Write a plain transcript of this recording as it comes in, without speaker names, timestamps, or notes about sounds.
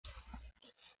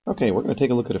Okay, we're going to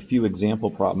take a look at a few example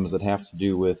problems that have to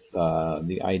do with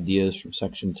the ideas from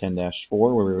section 10-4,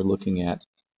 where we were looking at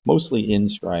mostly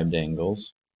inscribed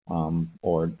angles,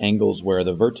 or angles where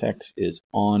the vertex is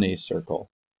on a circle,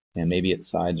 and maybe its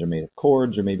sides are made of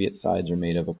chords, or maybe its sides are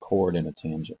made of a chord and a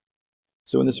tangent.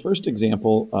 So in this first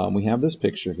example, we have this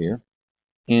picture here,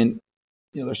 and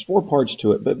there's four parts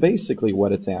to it, but basically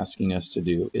what it's asking us to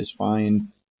do is find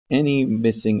any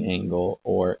missing angle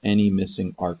or any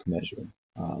missing arc measure.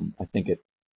 I think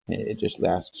it just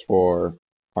asks for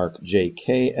arc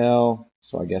JKL.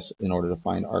 So I guess in order to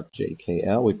find arc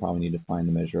JKL, we probably need to find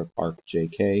the measure of arc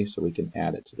JK, so we can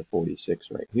add it to the 46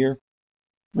 right here.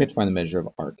 We have to find the measure of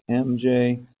arc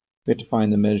MJ. We have to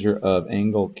find the measure of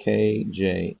angle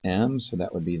KJM, so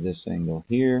that would be this angle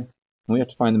here. And we have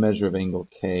to find the measure of angle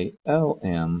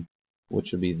KLM,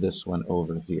 which would be this one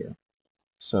over here.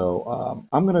 So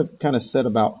I'm going to kind of set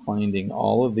about finding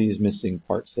all of these missing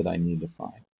parts that I need to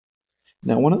find.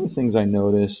 Now, one of the things I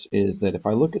notice is that if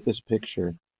I look at this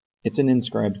picture, it's an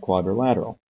inscribed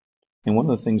quadrilateral. And one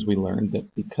of the things we learned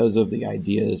that because of the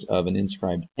ideas of an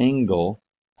inscribed angle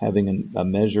having a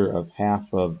measure of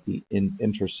half of the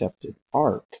intercepted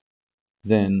arc,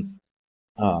 then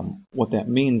what that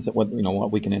means, that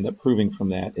what we can end up proving from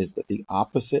that is that the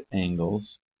opposite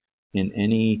angles in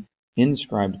any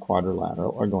inscribed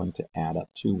quadrilateral are going to add up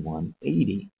to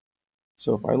 180.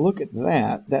 So if I look at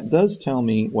that, that does tell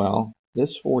me, well,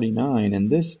 this 49 and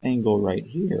this angle right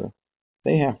here,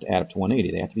 they have to add up to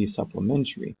 180. They have to be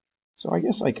supplementary. So I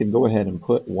guess I could go ahead and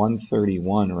put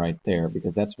 131 right there,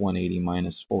 because that's 180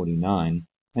 minus 49.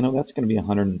 I know that's going to be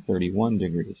 131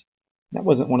 degrees. That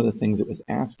wasn't one of the things it was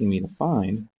asking me to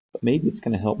find, but maybe it's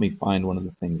going to help me find one of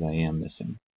the things I am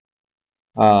missing.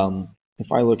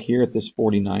 If I look here at this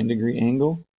 49 degree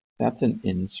angle, that's an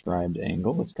inscribed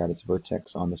angle. It's got its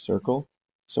vertex on the circle.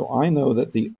 So I know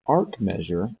that the arc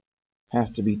measure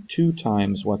has to be 2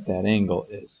 times what that angle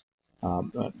is.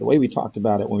 The way we talked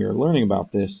about it when we were learning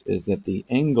about this is that the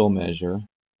angle measure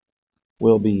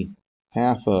will be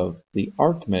half of the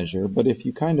arc measure, but if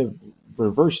you kind of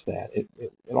reverse that, it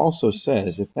also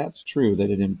says, if that's true, that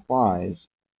it implies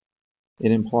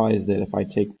that if I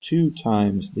take 2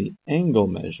 times the angle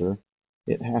measure,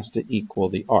 it has to equal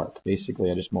the arc. Basically,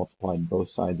 I just multiplied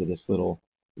both sides of this little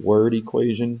word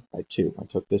equation by 2. I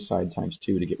took this side times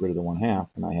 2 to get rid of the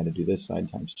 1/2, and I had to do this side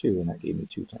times 2, and that gave me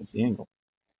 2 times the angle.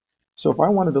 So if I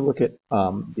wanted to look at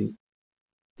the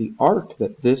arc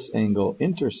that this angle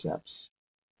intercepts,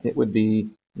 it would be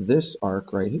this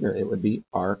arc right here. It would be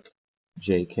arc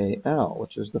JKL,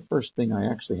 which is the first thing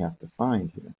I actually have to find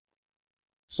here.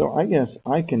 So I guess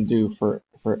I can do for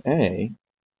A,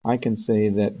 I can say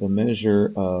that the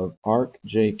measure of arc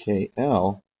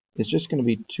JKL is just going to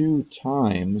be 2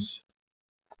 times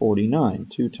 49,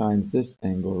 2 times this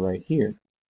angle right here,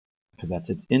 because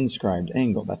that's its inscribed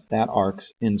angle. That's that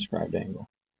arc's inscribed angle.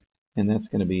 And that's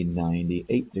going to be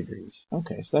 98 degrees.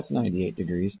 Okay, so that's 98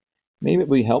 degrees. Maybe it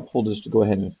would be helpful just to go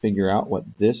ahead and figure out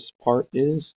what this part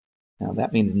is. Now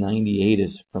that means 98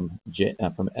 is from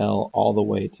L all the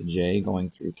way to J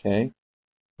going through K.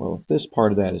 Well, if this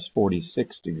part of that is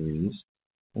 46 degrees,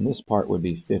 then this part would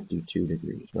be 52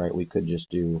 degrees, right? We could just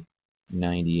do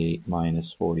 98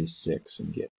 minus 46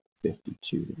 and get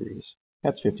 52 degrees.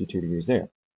 That's 52 degrees there.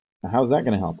 Now, how's that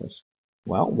going to help us?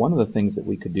 Well, one of the things that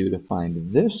we could do to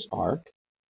find this arc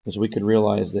is we could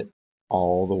realize that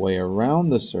all the way around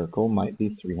the circle might be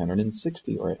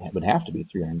 360, or it would have to be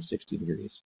 360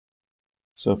 degrees.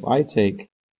 So if I take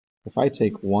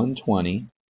 120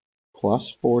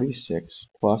 plus 46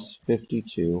 plus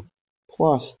 52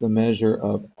 plus the measure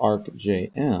of arc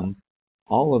JM,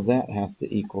 all of that has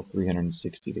to equal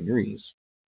 360 degrees.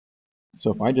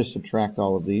 So if I just subtract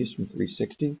all of these from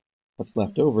 360, what's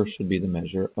left over should be the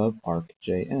measure of arc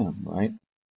JM, right?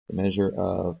 The measure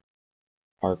of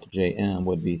arc JM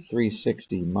would be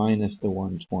 360 minus the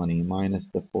 120 minus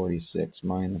the 46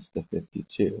 minus the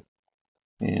 52.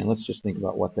 And let's just think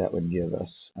about what that would give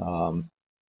us.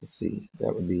 Let's see,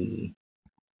 that would be,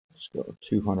 let's go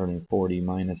 240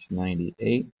 minus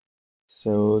 98.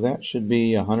 So that should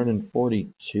be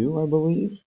 142, I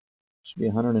believe. Should be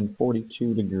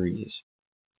 142 degrees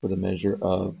for the measure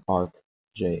of arc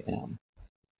JM.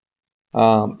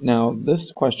 Now,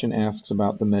 this question asks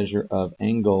about the measure of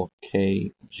angle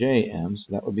KJM,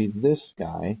 so that would be this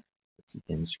guy. It's an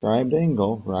inscribed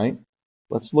angle, right?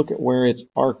 Let's look at where its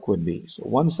arc would be. So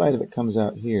one side of it comes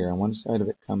out here, and one side of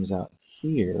it comes out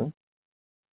here.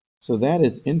 So that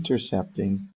is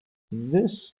intercepting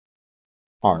this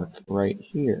arc right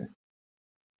here,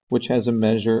 which has a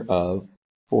measure of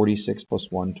 46 plus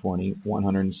 120,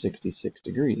 166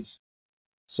 degrees.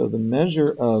 So the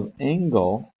measure of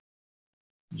angle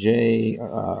KJM,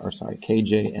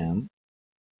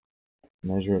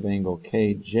 measure of angle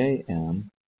KJM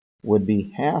would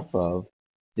be half of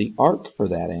the arc for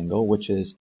that angle, which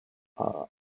is, I'll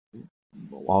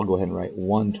go ahead and write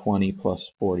 120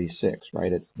 plus 46,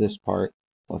 right? It's this part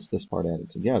plus this part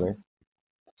added together.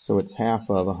 So it's half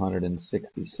of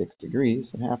 166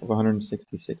 degrees, and half of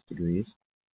 166 degrees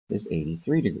is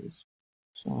 83 degrees.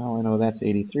 So how do I know that's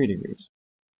 83 degrees?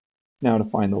 Now to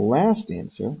find the last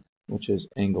answer, which is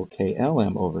angle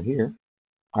KLM over here,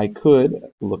 I could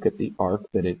look at the arc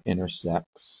that it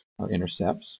intercepts,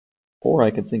 or I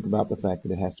could think about the fact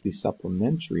that it has to be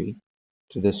supplementary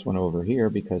to this one over here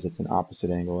because it's an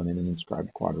opposite angle and in an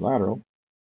inscribed quadrilateral.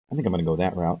 I think I'm going to go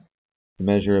that route. The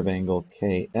measure of angle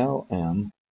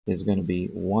KLM is going to be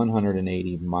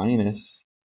 180 minus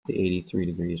the 83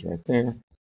 degrees right there.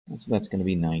 And so that's going to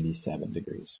be 97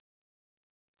 degrees.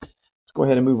 Let's go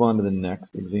ahead and move on to the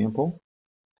next example.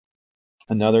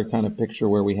 Another kind of picture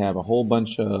where we have a whole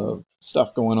bunch of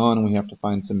stuff going on and we have to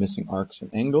find some missing arcs and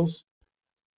angles.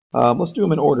 Let's do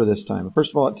them in order this time.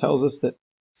 First of all, it tells us that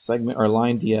segment or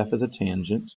line DF is a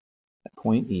tangent at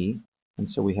point E. And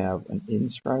so we have an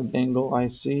inscribed angle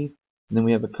IC, and then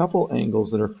we have a couple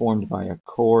angles that are formed by a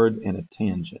chord and a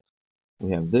tangent.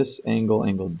 We have this angle,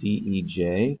 angle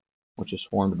DEJ, which is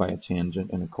formed by a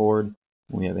tangent and a chord.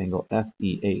 And we have angle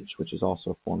FEH, which is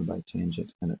also formed by a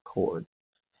tangent and a chord.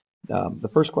 The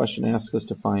first question asks us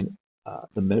to find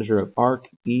the measure of arc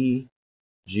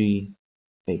EGH.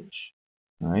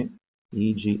 All right,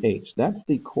 EGH. That's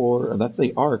the chord, or that's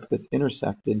the arc that's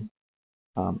intersected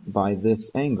by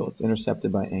this angle. It's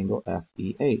intersected by angle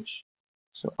FEH.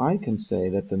 So I can say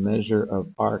that the measure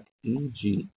of arc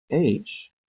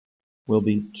EGH will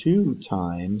be 2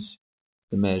 times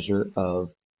the measure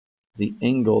of the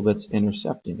angle that's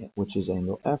intercepting it, which is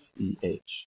angle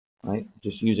FEH. Right?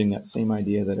 Just using that same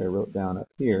idea that I wrote down up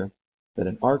here, that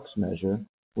an arc's measure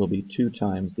will be 2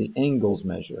 times the angle's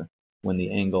measure when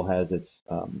the angle has its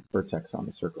vertex on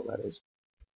the circle, that is.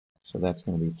 So that's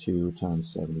going to be 2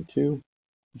 times 72,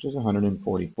 which is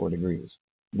 144 degrees.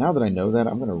 Now that I know that,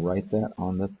 I'm going to write that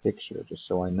on the picture, just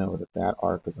so I know that that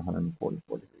arc is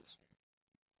 144 degrees.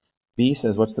 B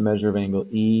says, what's the measure of angle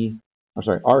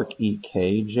arc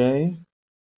EKJ?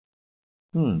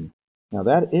 Now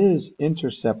that is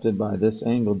intercepted by this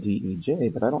angle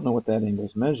DEJ, but I don't know what that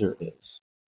angle's measure is.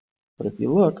 But if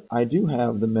you look, I do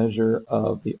have the measure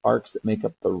of the arcs that make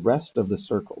up the rest of the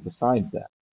circle besides that,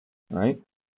 right?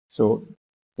 So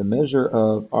the measure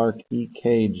of arc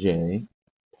EKJ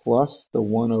plus the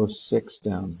 106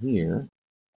 down here,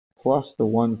 plus the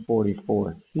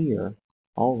 144 here,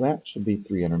 all that should be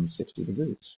 360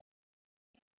 degrees.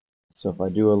 So if I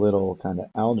do a little kind of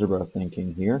algebra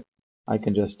thinking here, I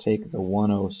can just take the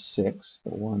 106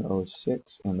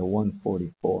 and the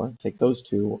 144, take those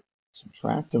two,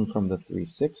 subtract them from the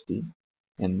 360,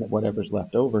 and whatever's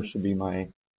left over should be my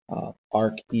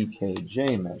arc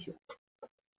EKJ measure.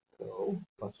 So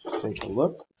let's just take a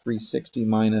look. 360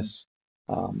 minus,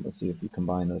 let's see if you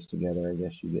combine those together, I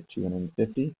guess you get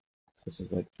 250. So this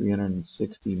is like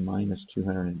 360 minus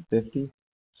 250.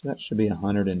 So that should be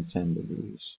 110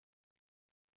 degrees.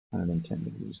 110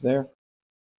 degrees there.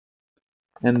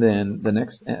 And then the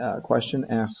next question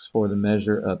asks for the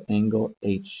measure of angle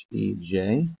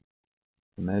HEJ.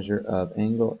 The measure of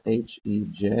angle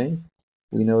HEJ,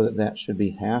 we know that that should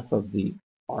be half of the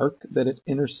arc that it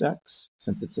intersects,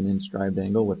 since it's an inscribed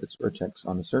angle with its vertex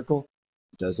on the circle.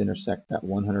 It does intersect that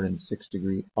 106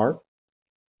 degree arc.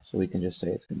 So we can just say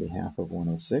it's going to be half of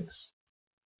 106,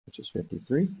 which is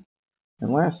 53.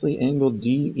 And lastly, angle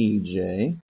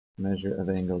DEJ, measure of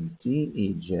angle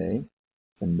DEJ.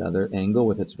 It's another angle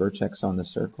with its vertex on the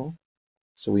circle.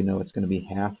 So we know it's going to be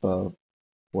half of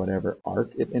whatever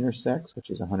arc it intersects, which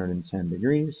is 110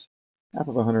 degrees. Half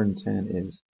of 110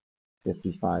 is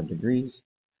 55 degrees.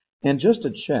 And just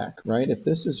to check, right, if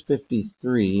this is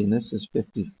 53 and this is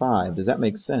 55, does that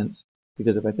make sense?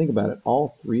 Because if I think about it,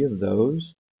 all three of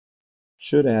those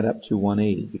should add up to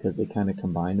 180 because they kind of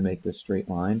combine to make this straight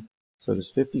line. So does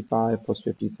 55 plus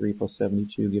 53 plus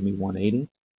 72 give me 180?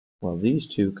 Well, these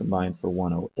two combine for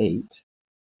 108.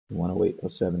 108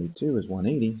 plus 72 is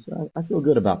 180, so I feel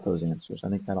good about those answers. I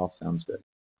think that all sounds good.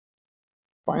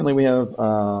 Finally, we have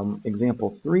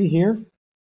example 3 here.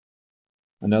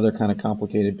 Another kind of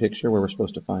complicated picture where we're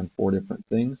supposed to find 4 different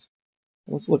things.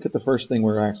 Let's look at the first thing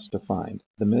we're asked to find.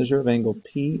 The measure of angle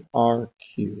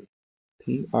PRQ.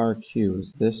 PRQ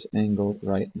is this angle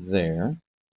right there.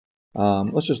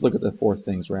 Let's just look at the 4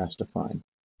 things we're asked to find.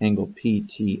 Angle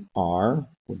PTR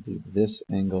would be this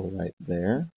angle right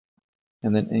there.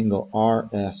 and then angle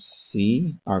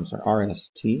RSC, or I'm sorry,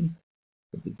 RST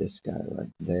would be this guy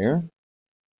right there.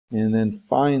 And then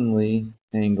finally,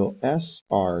 angle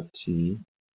SRT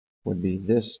would be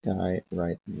this guy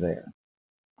right there.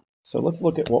 So let's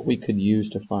look at what we could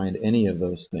use to find any of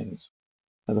those things.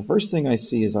 Now the first thing I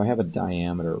see is I have a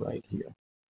diameter right here.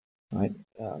 Right?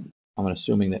 I'm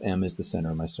assuming that M is the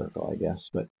center of my circle, I guess.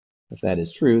 But if that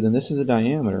is true, then this is a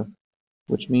diameter,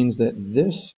 which means that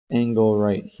this angle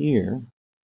right here,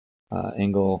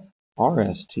 angle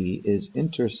RST, is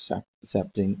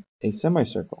intercepting a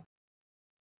semicircle.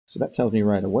 So that tells me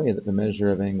right away that the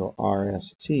measure of angle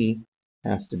RST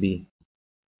has to be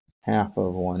half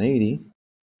of 180,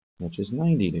 which is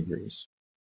 90 degrees.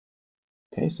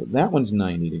 Okay, so that one's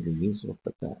 90 degrees. We'll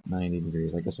put that 90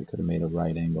 degrees. I guess I could have made a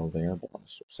right angle there, but I'll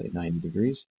say 90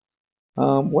 degrees.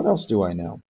 What else do I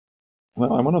know?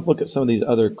 Well, I want to look at some of these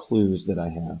other clues that I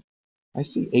have. I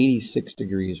see 86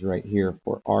 degrees right here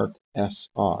for arc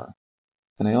SR.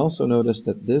 And I also notice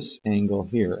that this angle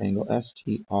here, angle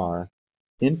STR,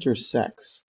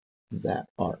 intersects that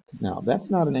arc. Now, that's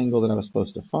not an angle that I was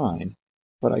supposed to find,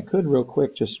 but I could real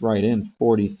quick just write in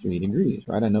 43 degrees,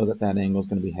 right? I know that that angle is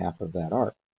going to be half of that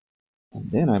arc. And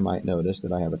then I might notice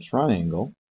that I have a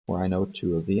triangle where I know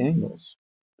two of the angles.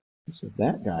 And so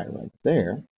that guy right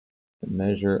there, the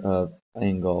measure of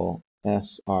angle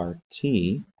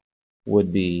SRT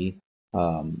would be,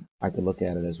 I could look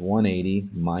at it as 180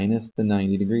 minus the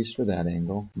 90 degrees for that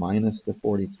angle, minus the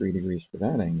 43 degrees for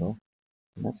that angle,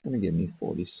 and that's going to give me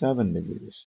 47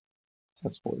 degrees. So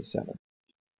that's 47.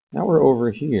 Now we're over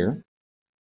here.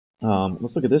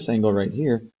 Let's look at this angle right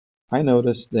here. I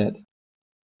notice that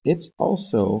it's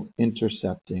also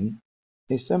intercepting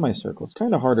a semicircle. It's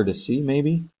kind of harder to see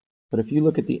maybe, but if you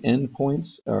look at the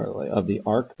endpoints of the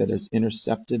arc that is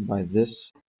intercepted by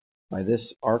this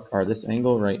arc or this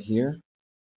angle right here,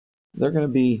 they're going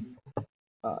to be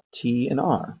T and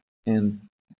R, and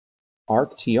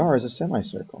arc TR is a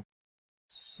semicircle.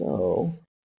 So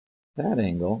that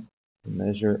angle, the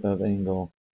measure of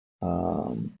angle,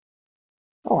 oh,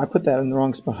 I put that in the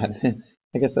wrong spot.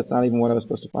 I guess that's not even what I was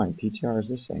supposed to find. PTR is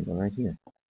this angle right here.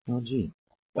 Oh, gee.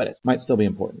 But it might still be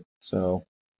important. So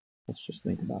let's just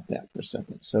think about that for a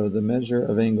second. So the measure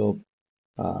of angle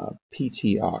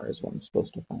PTR is what I'm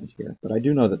supposed to find here. But I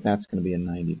do know that that's going to be a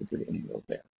 90-degree angle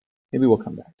there. Maybe we'll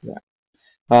come back to that.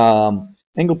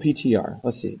 Angle PTR,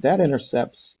 let's see. That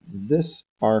intercepts this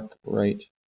arc right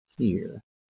here.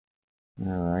 All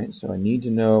right, so I need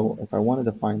to know, if I wanted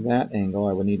to find that angle,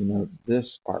 I would need to know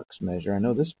this arc's measure. I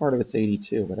know this part of it's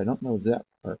 82, but I don't know that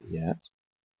part yet.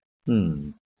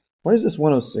 Why is this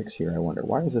 106 here, I wonder?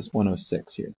 Why is this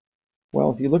 106 here?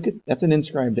 Well, if you look at, that's an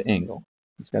inscribed angle.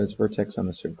 It's got its vertex on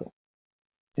the circle.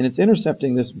 And it's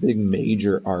intercepting this big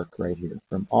major arc right here,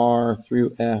 from R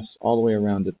through S all the way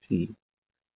around to P.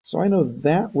 So I know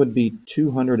that would be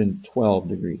 212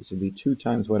 degrees. It would be 2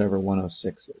 times whatever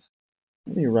 106 is.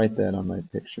 Let me write that on my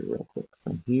picture real quick.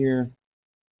 From here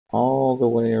all the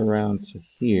way around to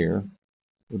here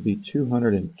would be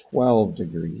 212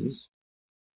 degrees.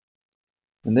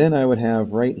 And then I would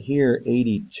have right here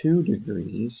 82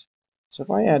 degrees. So if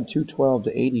I add 212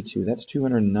 to 82, that's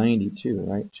 292,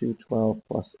 right? 212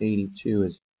 plus 82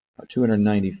 is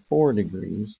 294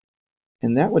 degrees.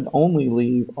 And that would only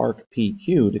leave arc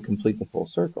PQ to complete the full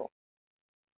circle.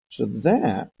 So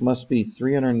that must be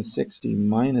 360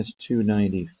 minus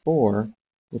 294,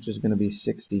 which is going to be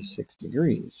 66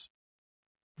 degrees.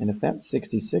 And if that's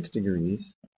 66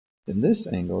 degrees, then this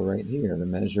angle right here, the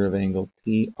measure of angle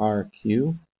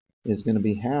PRQ, is going to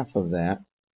be half of that,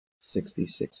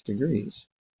 66 degrees.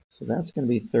 So that's going to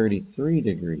be 33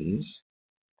 degrees.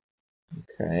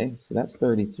 Okay, so that's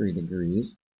 33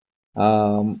 degrees.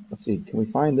 Let's see, can we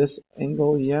find this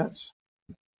angle yet?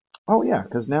 Oh yeah,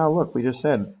 because now look, we just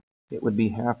said it would be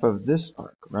half of this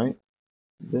arc, right?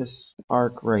 This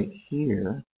arc right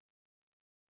here,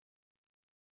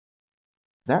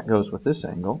 that goes with this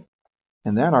angle.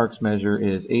 And that arc's measure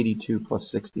is 82 plus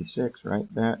 66, right?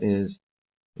 That is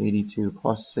 82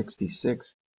 plus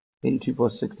 66. 82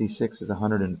 plus 66 is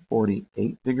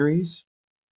 148 degrees.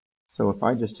 So if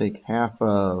I just take half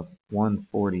of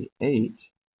 148,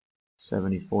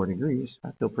 74 degrees,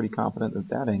 I feel pretty confident that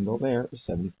that angle there is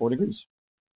 74 degrees.